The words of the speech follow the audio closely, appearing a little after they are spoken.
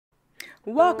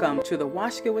Welcome to the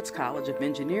Washkewicz College of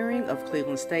Engineering of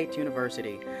Cleveland State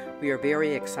University. We are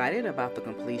very excited about the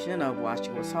completion of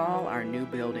Washkewicz Hall, our new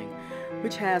building,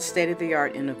 which has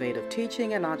state-of-the-art innovative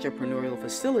teaching and entrepreneurial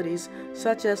facilities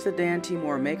such as the Dan T.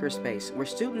 Moore Makerspace, where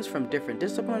students from different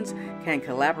disciplines can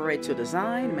collaborate to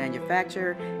design,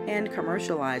 manufacture, and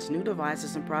commercialize new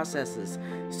devices and processes.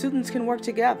 Students can work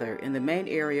together in the main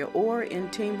area or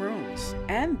in team rooms.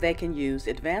 And they can use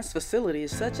advanced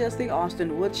facilities such as the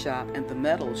Austin Wood Shop and the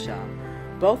Metal Shop,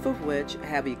 both of which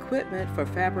have equipment for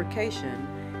fabrication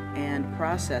and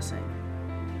processing.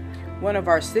 One of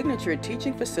our signature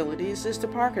teaching facilities is the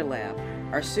Parker Lab.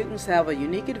 Our students have a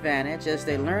unique advantage as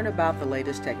they learn about the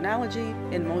latest technology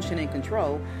in motion and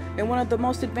control in one of the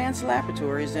most advanced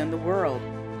laboratories in the world.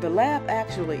 The lab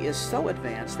actually is so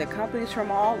advanced that companies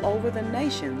from all over the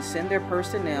nation send their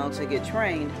personnel to get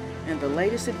trained in the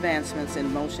latest advancements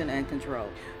in motion and control.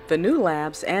 The new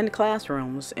labs and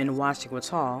classrooms in Washkewicz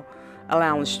Hall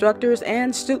allow instructors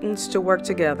and students to work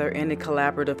together in a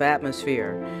collaborative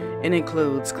atmosphere. It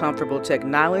includes comfortable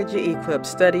technology-equipped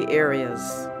study areas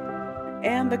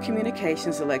and the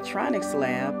Communications Electronics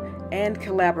Lab and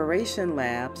Collaboration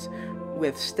Labs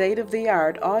with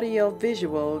state-of-the-art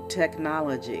audio-visual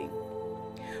technology.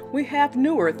 We have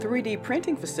newer 3D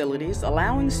printing facilities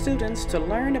allowing students to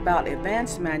learn about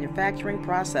advanced manufacturing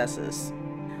processes.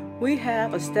 We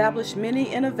have established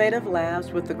many innovative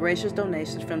labs with the gracious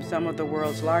donations from some of the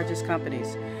world's largest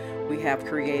companies. We have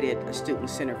created a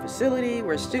student-centered facility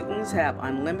where students have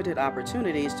unlimited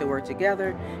opportunities to work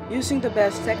together using the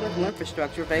best technical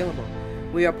infrastructure available.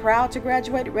 We are proud to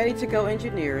graduate ready-to-go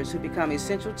engineers who become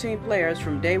essential team players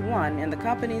from day one in the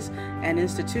companies and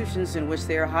institutions in which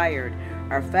they are hired.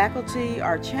 Our faculty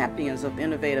are champions of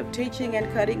innovative teaching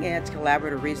and cutting-edge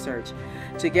collaborative research.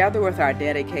 Together with our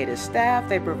dedicated staff,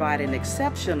 they provide an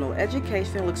exceptional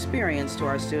educational experience to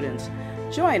our students.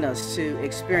 Join us to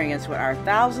experience what our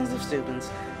thousands of students,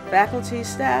 faculty,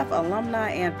 staff, alumni,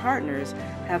 and partners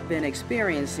have been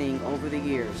experiencing over the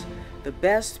years. The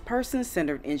best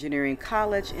person-centered engineering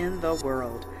college in the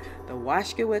world, the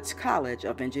Washkewicz College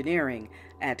of Engineering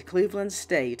at Cleveland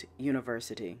State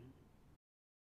University.